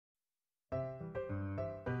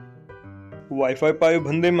Wifi पायो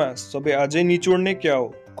भन्दैमा सबै आजै निचोड्ने क्या हो?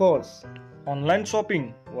 Course online shopping,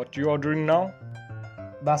 what you ordering now?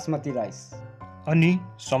 Basmati rice अनि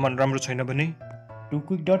सामान राम्रो छैन भने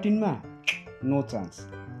tuquick.in मा नो चान्स,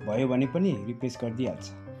 भयो भने पनि replace गरिदिइहाल्छ।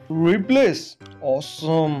 Replace?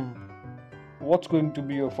 Awesome. What's going to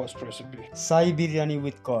be your first recipe? Sai biryani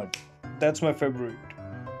with curd. That's my favorite.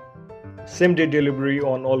 Same day delivery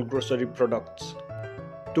on all grocery products.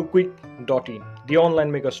 Tuquick.in, the online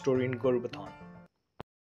mega store in Gorubathan.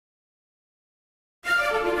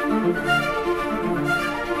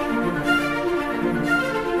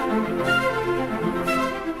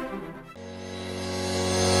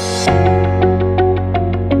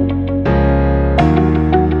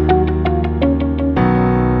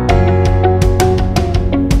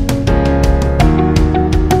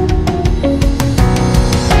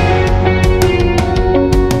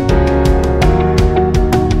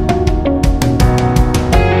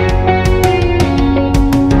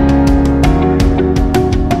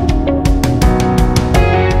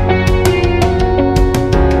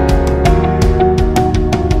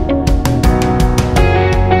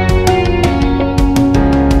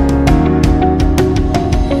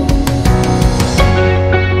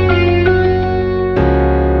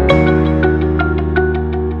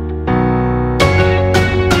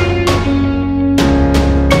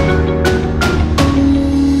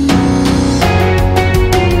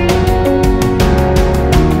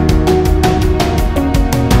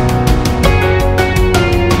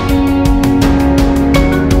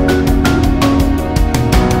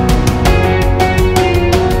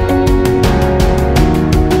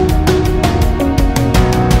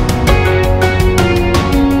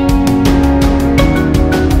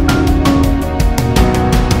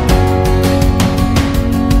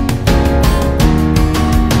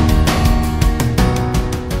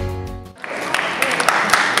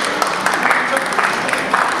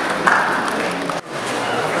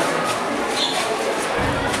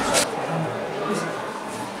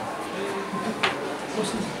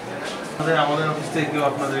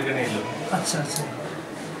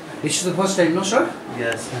 This is the first time, no sir?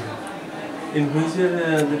 Yes. In which year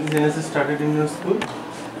this NSS started in your school?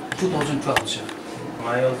 2012, sir.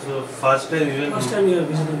 My also first time you were. First time you are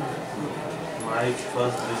visiting. My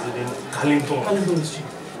first visit in Kalimpong. Kalimpong district.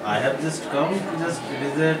 I have just come. Just it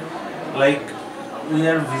is a like we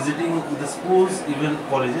are visiting the schools, even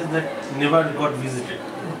colleges that never got visited.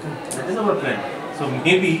 Okay. That is our plan. So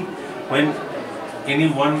maybe when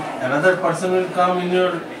another person will come in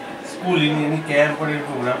your school in any camp or any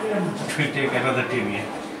program, it will take another 10 years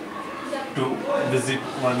to visit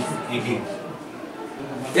once again.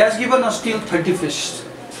 He has given us till 31st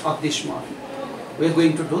of this month. We are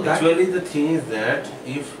going to do that. Actually, the thing is that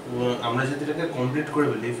if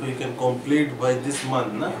if we can complete by this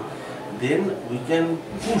month, then we can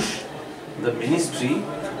push the ministry.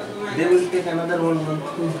 They will take another 1 month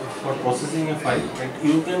for processing a file, and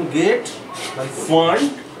you can get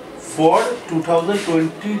fund for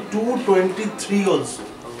 2022-23 also.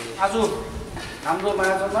 आज हाम्रो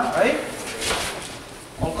माझमा है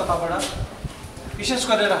कलकत्ताबाट विशेष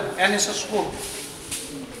गरेर NSS को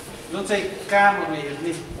जुन चाहिँ कामहरु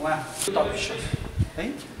हेर्ने उहाँ अफिसर है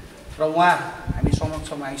र उहाँ हामी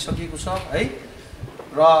समक्षमा आइसकेको छ है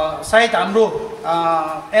र सायद हाम्रो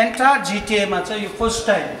एन्टायर जीटीए मा चाहिँ यो फर्स्ट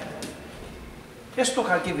टाइम यस्तो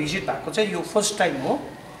खालको भिजिट भएको चाहिँ यो फर्स्ट टाइम हो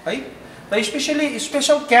है र स्पेशली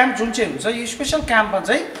स्पेशल क्याम्प जुन चाहिँ हुन्छ यो स्पेशल क्याम्पमा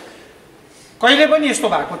चाहिँ कहिले पनि यस्तो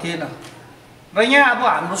भएको थिएन र यहाँ अब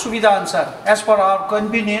हाम्रो सुविधा अनुसार एज पर आवर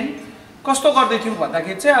कन्भिनियन्ट कस्तो गर्दै थियौं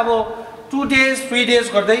भन्दाखेरि चाहिँ अब 2 days 3 days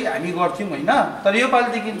गर्दै हामी गर्थ्यौं हैन तर यो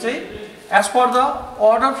पालिदेखि चाहिँ as per the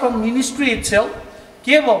order from ministry itself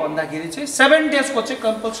के भयो भन्दाखेरि चाहिँ 7 days को चाहिँ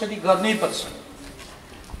कम्पल्सरी गर्नै पर्छ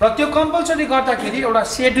र त्यो कम्पल्सरी गर्दाखेरि एउटा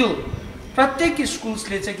शेड्युल प्रत्येक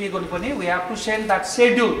स्कुल्सले चाहिँ के गर्नुपर्ने we have to send that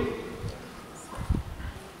schedule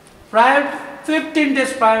prior 15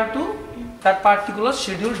 days prior to that particular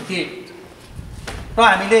scheduled date. र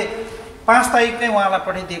हामीले 5 तारिख नै उहाँलाई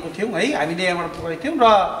पठाइदिएको थियौं है हामीले यहाँबाट पठाइदिएको थियौं र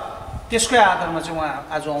त्यसकै आधारमा चाहिँ उहाँ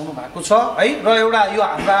आज आउनु भएको छ है र एउटा यो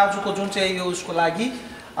हाम्रो आजको जुन चाहिँ यो उसको लागि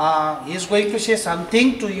he is going to say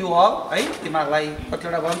something to you all है तिमीहरुलाई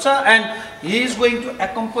कतिवटा भन्छ and he is going to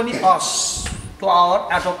accompany us to our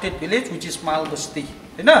adopted village which is मालबस्ती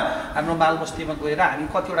हैन हाम्रो मालबस्तीमा गएर हामी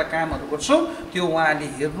कतिवटा कामहरु गर्छौं त्यो उहाँले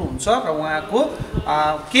हेर्नुहुन्छ र उहाँको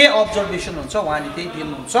के अब्जर्भेसन हुन्छ उहाँले त्यही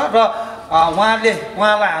दिनुहुन्छ र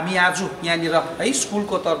उहाँलाई हामी आज यहाँनिर है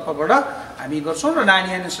स्कुलको तर्फबाट हामी गर्छौं र नानी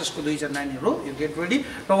एनएसएस को 2 जना नानीहरु यु गेट रेडी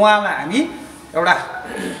र उहाँलाई हामी एउटा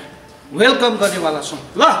वेलकम गर्नेवाला छौं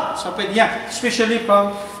ल सबै यहाँ specially from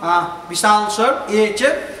Vishal sir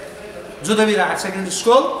एएचएम Judavira Higher Secondary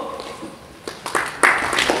School.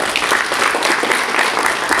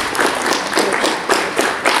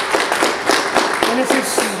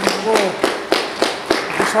 NSS को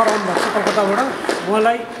सर आउनुभएको छ कलकत्ताबाट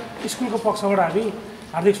उहाँलाई स्कुलको पक्षबाट हामी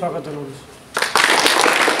हार्दिक स्वागत जनाउँछौँ।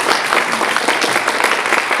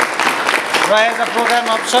 र एज अ प्रोग्राम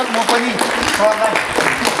अफिसर म पनि सरलाई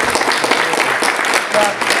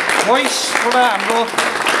भोइसबाट हाम्रो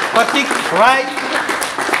प्रतीक राई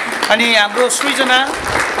अनि हाम्रो सृजना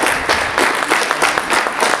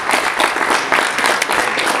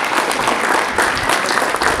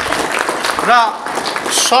र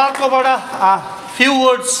सरकोबाट few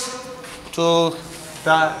words to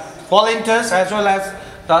the volunteers as well as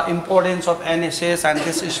the importance of NSS and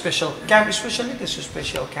this special camp, especially this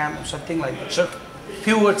special camp or something like that. Sir,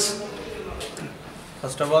 few words.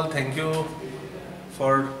 First of all, thank you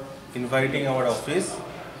for inviting our office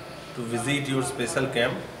to visit your special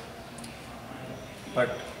camp. But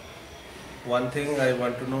one thing I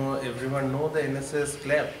want to know, everyone know the NSS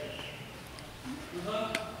club.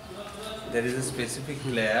 There is a specific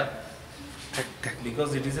lab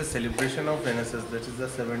because it is a celebration of NSS, that is the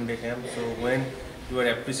 7-day camp. So when you are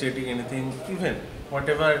appreciating anything, even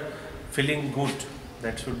whatever feeling good,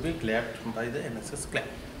 that should be clapped by the NSS club.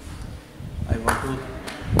 I want to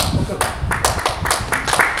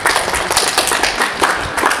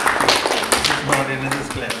not NSS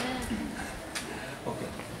club. Okay.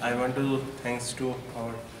 I want to thanks to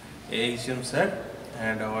our AHM sir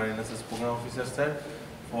and our NSS program officer sir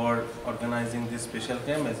for organizing this special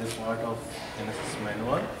camp as a part of NSS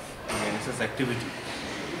manual and NSS activity.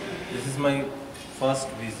 This is my first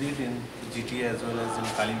visit in GTA as well as in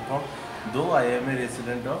Kalimpong, though I am a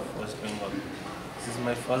resident of West Bengal. This is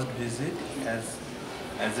my first visit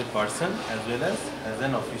as a person as well as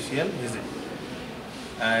an official visit.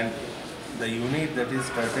 And the unit that is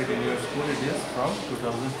started in your school, it is from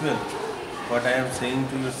 2012. What I am saying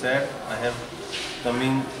to you sir, I have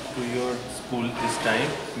coming to your school this time.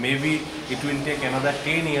 Maybe it will take another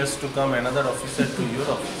 10 years to come another officer to your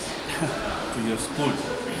office, to your school.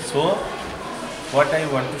 So what I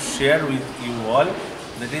want to share with you all,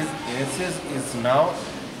 that is NSS is now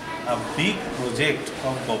a big project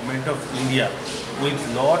of Government of India with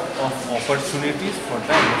lot of opportunities for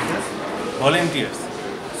the NSS volunteers.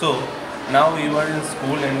 So now you are in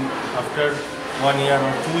school and after 1 year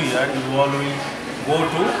or 2 years you all will go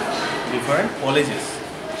to different colleges.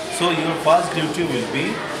 So your first duty will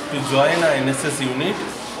be to join a NSS unit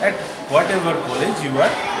at whatever college you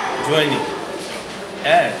are joining.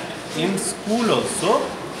 And in school also,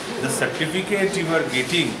 the certificate you are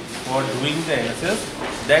getting for doing the NSS,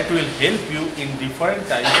 that will help you in different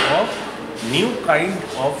types of new kind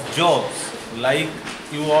of jobs. Like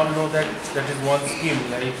you all know that is one scheme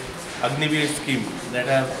like Agniveer scheme that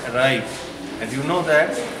has arrived. And you know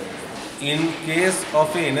that in case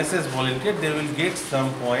of a NSS volunteer, they will get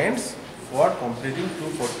some points for completing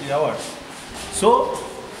 240 hours. So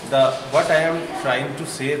what I am trying to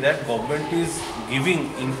say that government is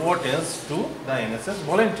giving importance to the NSS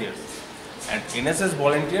volunteers. And NSS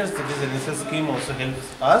volunteers, that is NSS scheme also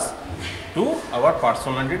helps us to our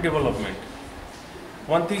personality development.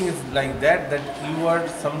 One thing is like that you are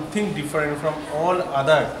something different from all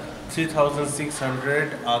other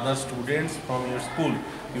 3,600 other students from your school.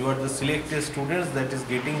 You are the selected students that is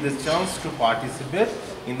getting the chance to participate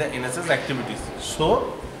in the NSS activities.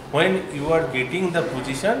 So when you are getting the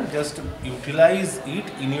position, just utilize it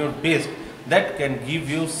in your best. That can give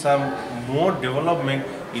you some more development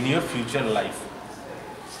in your future life.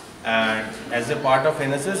 And as a part of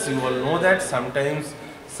NSS, you will know that sometimes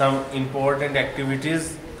some important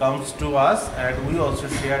activities comes to us and we also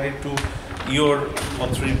share it to your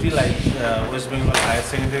authority like West Bengal Higher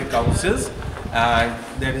Secondary Councils, and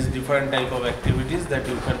there is different type of activities that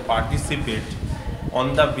you can participate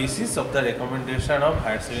on the basis of the recommendation of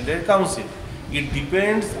Higher Secondary Council. It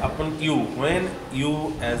depends upon you. When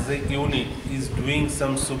you as a unit is doing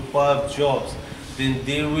some superb jobs, then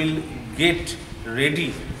they will get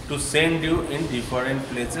ready to send you in different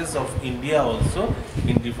places of India also,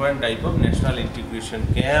 in different type of national integration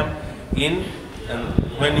camp.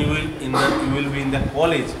 When you will be in the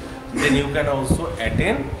college, then you can also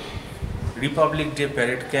attend Republic Day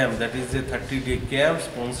Parade Camp, that is a 30-day camp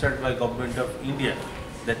sponsored by Government of India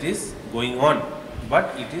that is going on,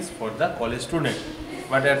 but it is for the college student.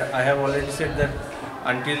 But I have already said that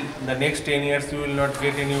until the next 10 years you will not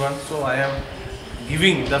get anyone, so I am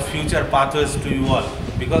giving the future pathways to you all,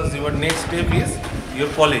 because your next step is your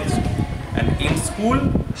college, and in school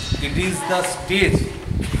it is the stage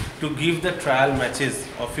to give the trial matches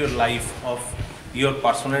of your life, of your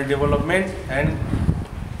personal development, and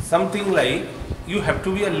something like you have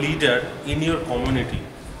to be a leader in your community.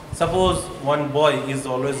 Suppose one boy is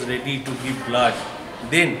always ready to give blood,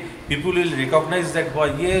 then people will recognize that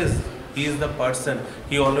boy, yes, he is the person,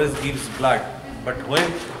 he always gives blood. But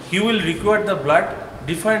when he will require the blood,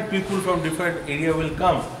 different people from different area will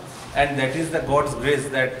come, and that is the God's grace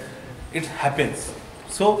that it happens.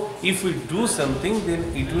 So if we do something, then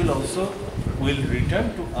it will also will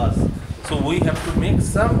return to us. So we have to make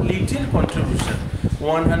some little contribution,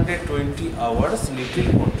 120 hours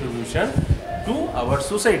little contribution to our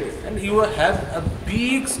society. And you have a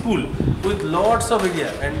big school with lots of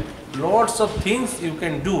area and lots of things you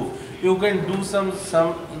can do. You can do some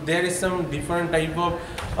there is some different type of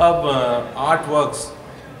artworks.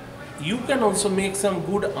 You can also make some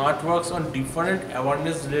good artworks on different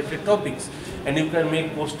awareness related topics, and you can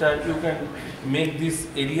make poster, you can make these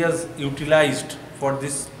areas utilized for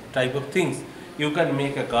this type of things. You can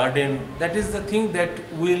make a garden. That is the thing that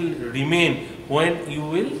will remain when you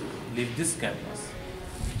will leave this campus.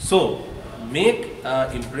 So make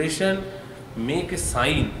an impression, make a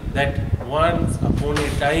sign that once upon a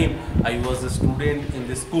time I was a student in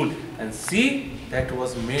this school, and see, that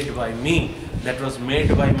was made by me, that was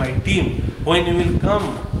made by my team. When you will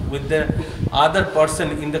come with the other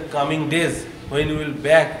person in the coming days, when you will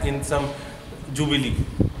back in some jubilee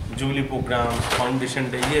program,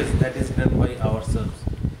 foundation day, yes, that is done by ourselves.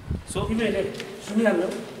 So तिमीहरूले सुनिहाल्यौ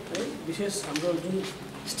है, विशेष हाम्रो जुन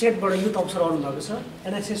स्टेटबाट youth officer आउनुभएको छ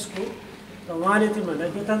एनएसएसको, र उहाँले तिमीहरूलाई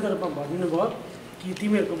वृत्तान्त रूपमा भनिदिनु भयो कि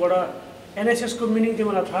तिमीहरूकोबाट एनएसएसको मिनिङ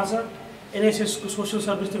तिमीलाई थाहा छ, एनएसएसको सोसियल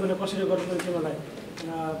सर्भिस तिमीले कसरी गर्नुपर्ने तिमीलाई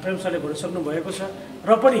प्रेम सरले भनिसक्नु भएको छ,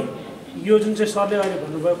 र पनि यो जुन चाहिँ सरले अहिले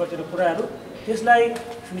भन्नुभयो कतिवटा कुराहरू, त्यसलाई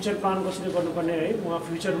फ्युचर प्लान कसरी गर्नुपर्ने है, उहाँ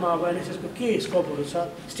फ्युचरमा अब एनएसएसको के स्कोपहरू छ,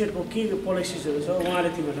 स्टेटको के पोलिसिजहरू छ, उहाँले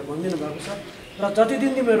तिमीहरूलाई भनिदिनु भएको छ। र जति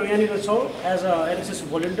दिन तिमीहरू यहाँनिर छौ एज अ एनएसएस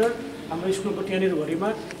भोलिन्टियर हाम्रो स्कुलको त्यहाँनिरभरिमा,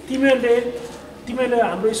 तिमीहरूले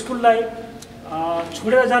हाम्रो स्कुललाई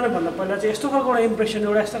छोडेर जानुभन्दा पहिला चाहिँ यस्तो खालको एउटा इम्प्रेसन,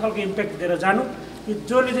 एउटा यस्तो खालको इम्प्याक्ट दिएर जानु कि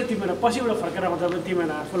जसले चाहिँ तिमीहरूलाई पछिबाट फर्केर आउँदा पनि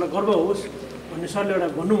तिमीहरूलाई आफूलाई गर्व होस् भन्ने सरले एउटा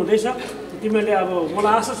भन्नुहुँदैछ। तिमीहरूले अब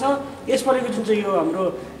मलाई आशा छ यसपालिको जुन चाहिँ यो हाम्रो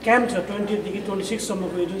क्याम्प छ 20 देखि 26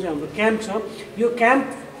 सम्मको यो जुन चाहिँ हाम्रो क्याम्प छ, यो क्याम्प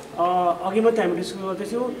अघि मात्रै हामीले डिस्कस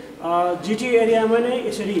गर्दैछौँ, जिटिए एरियामा नै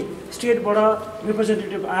यसरी स्टेटबाट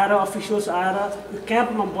रिप्रेजेन्टेटिभ आएर, अफिसियल्स आएर यो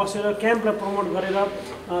क्याम्पमा बसेर क्याम्पलाई प्रमोट गरेर,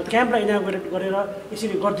 क्याम्पलाई इनागुरेट गरेर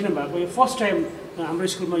यसरी गरिदिनु भएको यो फर्स्ट टाइम हाम्रो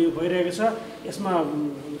स्कुलमा यो भइरहेको छ। यसमा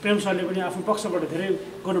प्रेम सरले पनि आफ्नो पक्षबाट धेरै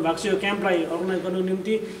गर्नुभएको छ यो क्याम्पलाई अर्गनाइज गर्नुको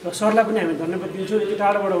निम्ति, र सरलाई पनि हामी धन्यवाद दिन्छौँ। यति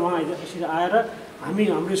टाढोबाट उहाँ यसरी आएर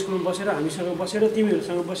हाम्रो स्कुलमा बसेर, हामीसँग बसेर,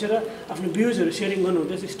 तिमीहरूसँग बसेर आफ्नो भ्युजहरू सेयरिङ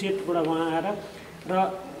गर्नुहुँदैछ स्टेटबाट उहाँ आएर। र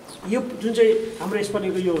यो जुन चाहिँ हाम्रो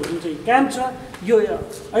यसपालिको यो जुन चाहिँ क्याम्प छ यो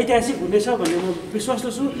ऐतिहासिक हुनेछ भन्ने म विश्वास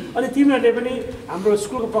छु। अनि तिमीहरूले पनि हाम्रो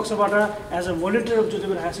स्कुलको पक्षबाट as a volunteer of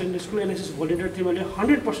Jyotipur higher secondary school NSS volunteer तिमीहरूले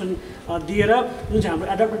 100% दिएर जुन चाहिँ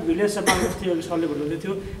हाम्रो एडप्टेड भिलेज छ, बालबस्ती सरले भन्नुहुँदै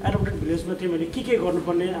थियो, एडप्टेड भिलेजमा तिमीहरूले के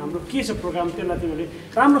गर्नुपर्ने, हाम्रो के छ प्रोग्राम, त्यसलाई तिमीहरूले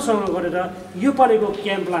राम्रोसँग गरेर यो पालिको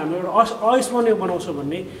क्याम्पलाई हाम्रो एउटा अविस्मरणीय बनाउँछ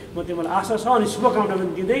भन्ने म तिमीलाई आशा छ। अनि शुभकामना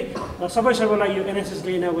पनि दिँदै सबैलाई यो एनएसएस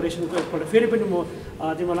डे इनागुरेसनको एकपल्ट फेरि पनि म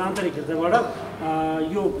तिमीलाई आन्तरिक हृदयबाट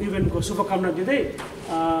यो इभेन्टको शुभकामना दिँदै,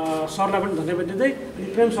 सरलाई पनि धन्यवाद दिँदै, अनि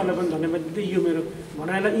प्रेम सरलाई पनि धन्यवाद दिँदै यो मेरो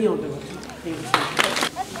भनाइलाई यहीँ अन्त गर्छु।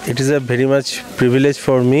 It is a very much privilege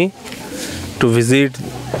for me to visit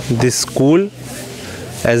this school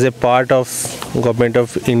as a part of Government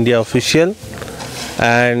of India official,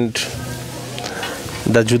 and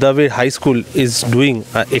the Judavir High School is doing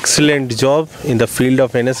an excellent job in the field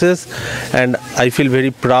of NSS, and I feel very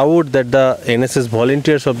proud that the NSS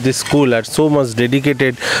volunteers of this school are so much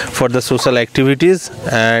dedicated for the social activities.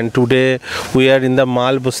 And today we are in the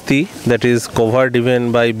Mal Basti, that is covered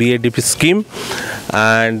even by BADP scheme,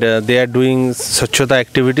 and they are doing Swachhata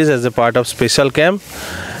activities as a part of special camp.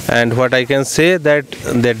 And what I can say that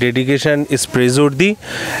their dedication is praiseworthy,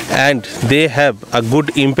 and they have a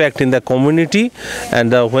good impact in the community.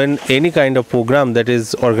 And when any kind of program that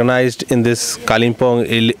is organized in this Kalimpong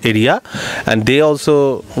area, and they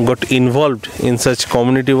also got involved in such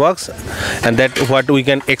community works, and that what we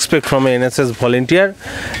can expect from an NSS volunteer.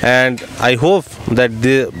 And I hope that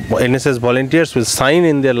the NSS volunteers will shine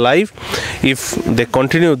in their life if they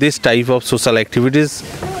continue this type of social activities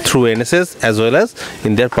through NSS as well as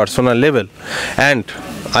in their personal level. And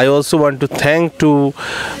I also want to thank to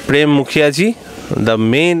Prem Mukhia ji, the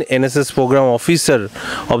main NSS program officer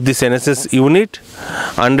of this NSS unit.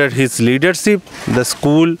 Under his leadership, the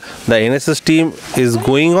school, the NSS team is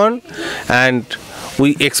going on, and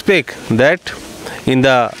we expect that in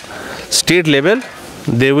the state level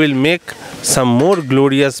they will make some more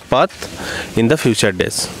glorious path in the future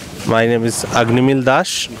days. My name is Agnimil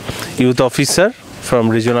Das, Youth Officer from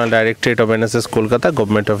Regional Directorate of NSS Kolkata,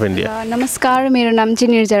 Government of India. नमस्कार, मेरो नाम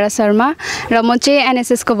चाहिँ निर्जरा शर्मा र म चाहिँ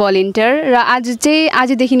NSS को volunteer र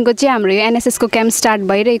आजदेखिको चाहिँ हाम्रो यो एनएसएस को क्याम्प स्टार्ट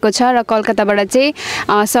भइरहेको छ र कलकत्ताबाट चाहिँ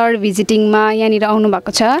सर भिजिटिङमा यहाँनिर आउनु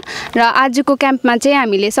भएको छ र आजको क्याम्पमा चाहिँ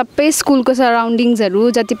हामीले सबै स्कुलको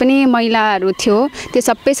सराउन्डिङ्सहरू जति पनि मैलाहरू थियो त्यो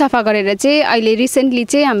सबै सफा गरेर चाहिँ अहिले रिसेन्टली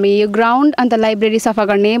चाहिँ हामी यो ग्राउन्ड अन्त लाइब्रेरी सफा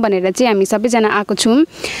गर्ने भनेर चाहिँ हामी सबैजना आएको छौँ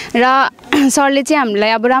र सरले चाहिँ हामीलाई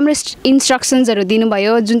अब राम्रो इन्स्ट्रक्सन्सहरू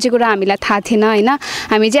दिनुभयो जुन चाहिँ कुरा हामीलाई थाहा थिएन हैन।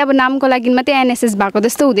 हामी चाहिँ अब नामको लागि मात्रै एनएसएस भएको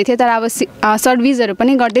जस्तो हुँदै थियो तर अब सर्भिसहरू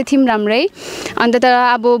पनि गर्दै थियौँ राम्रै। अन्त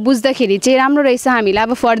तर अब बुझ्दाखेरि चाहिँ राम्रो रहेछ हामीलाई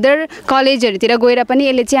अब फर्दर कलेजहरूतिर गएर पनि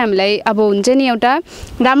यसले चाहिँ हामीलाई अब हुन्छ नि एउटा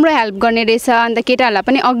राम्रो हेल्प गर्ने रहेछ। अन्त केटाहरूलाई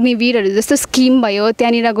पनि अग्निवीरहरू जस्तो स्किम भयो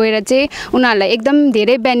त्यहाँनिर गएर चाहिँ उनीहरूलाई एकदम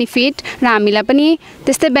धेरै बेनिफिट र हामीलाई पनि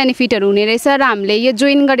त्यस्तै बेनिफिटहरू हुने रहेछ र हामीले यो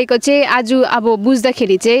जोइन गरेको चाहिँ आज अब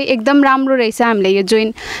बुझ्दाखेरि चाहिँ एकदम राम्रो रहेछ। हामीले यो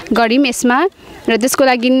जोइन गऱ्यौँ यसमा र त्यसको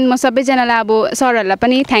लागि म सबैजनालाई अब सरहरूलाई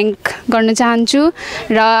पनि थ्याङ्क गर्न चाहन्छु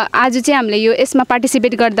र आज चाहिँ हामीले यो यसमा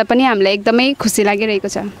पार्टिसिपेट गर्दा पनि हामीलाई एकदमै खुसी लागिरहेको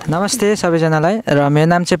छ। नमस्ते सबैजनालाई र मेरो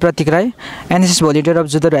नाम चाहिँ प्रतीक राई, NSS volunteer of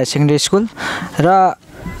जुदर higher secondary school र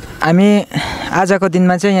हामी आजको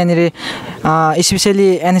दिनमा चाहिँ यहाँनिर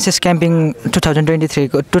स्पेसली एनएसएस क्याम्पिङ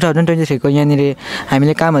 2023 को यहाँनिर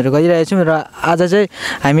हामीले कामहरू गरिरहेछौँ र आज चाहिँ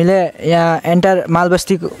हामीले यहाँ एन्टायर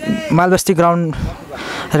मालबस्ती ग्राउन्ड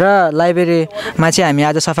र लाइब्रेरीमा चाहिँ हामी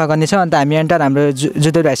आज सफा गर्नेछौँ। अन्त हामी एन्टायर हाम्रो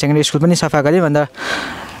जुदर हायर सेकेन्डरी स्कुल पनि सफा गऱ्यौँ। अन्त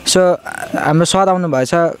सो हाम्रो सर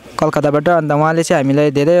आउनुभएछ कलकत्ताबाट अन्त उहाँले चाहिँ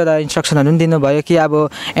हामीलाई धेरैवटा इन्स्ट्रक्सनहरू पनि दिनुभयो कि अब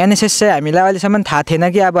एनएसएस चाहिँ हामीलाई अहिलेसम्म थाहा थिएन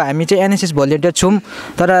कि अब हामी चाहिँ एनएसएस भोलिन्टियर छौँ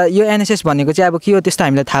तर यो एनएसएस भनेको चाहिँ अब के हो त्यस्तो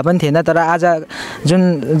हामीलाई थाहा पनि थिएन। तर आज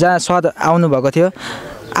जहाँ सर आउनुभएको थियो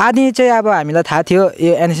आदि चाहिँ अब हामीलाई थाहा थियो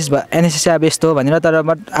यो एनएसएस चाहिँ अब यस्तो हो भनेर तर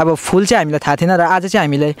अब फुल चाहिँ हामीलाई थाहा थिएन र आज चाहिँ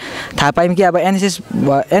हामीले थाहा पायौँ कि अब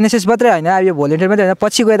एनएसएस मात्रै होइन अब यो भोलिन्टियर मात्रै होइन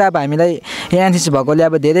पछि गएर अब हामीलाई यो एनएसएस भएकोले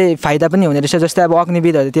अब धेरै फाइदा पनि हुने रहेछ। जस्तै अब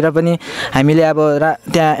अग्निवीरहरूतिर पनि हामीले अब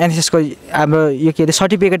त्यहाँ एनएसएसको हाम्रो यो के अरे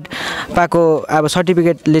सर्टिफिकेट पाएको अब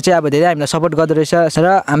सर्टिफिकेटले चाहिँ अब धेरै हामीलाई सपोर्ट गर्दो रहेछ।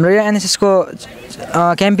 र हाम्रो यो एनएसएसको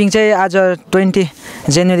क्याम्पिङ चाहिँ आज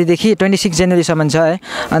 26 जनवरीसम्म छ है।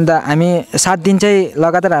 अन्त हामी 7 दिन चाहिँ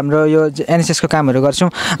लगातार हाम्रो यो एनएसएसको कामहरू गर्छौँ।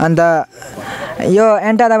 अन्त यो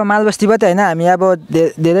एन्टायर अब मालबस्ती मात्रै होइन हामी अब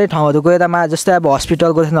धेरै ठाउँहरू गएर जस्तै अब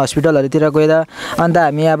गोरुबथान हस्पिटलहरूतिर गएर अन्त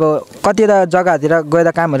हामी अब कतिवटा जग्गाहरूतिर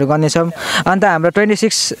गएर कामहरू गर्नेछौँ। अन्त हाम्रो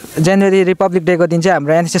 26 जनवरी रिपब्लिक डेको दिन चाहिँ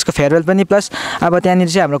हाम्रो एनएसएसको फेयरवेल पनि प्लस अब त्यहाँनिर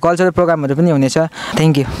चाहिँ हाम्रो कल्चरल प्रोग्रामहरू पनि हुनेछ।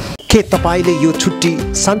 Thank you. के तपाईँले यो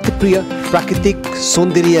छुट्टी शान्तिप्रिय प्राकृतिक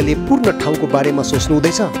सौन्दर्यले पूर्ण ठाउँको बारेमा सोच्नु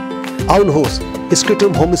हुँदैछ? आउनुहोस्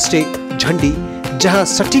स्केटोम होमस्टे झन्डी, जहाँ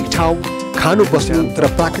सठिक ठाउँ, खानु बस्नु र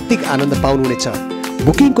प्राकृतिक आनन्द पाउनुहुनेछ।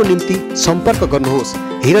 बुकिङको निम्ति सम्पर्क गर्नुहोस्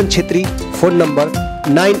हिरण छेत्री, फोन नम्बर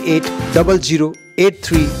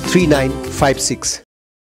 9800833956।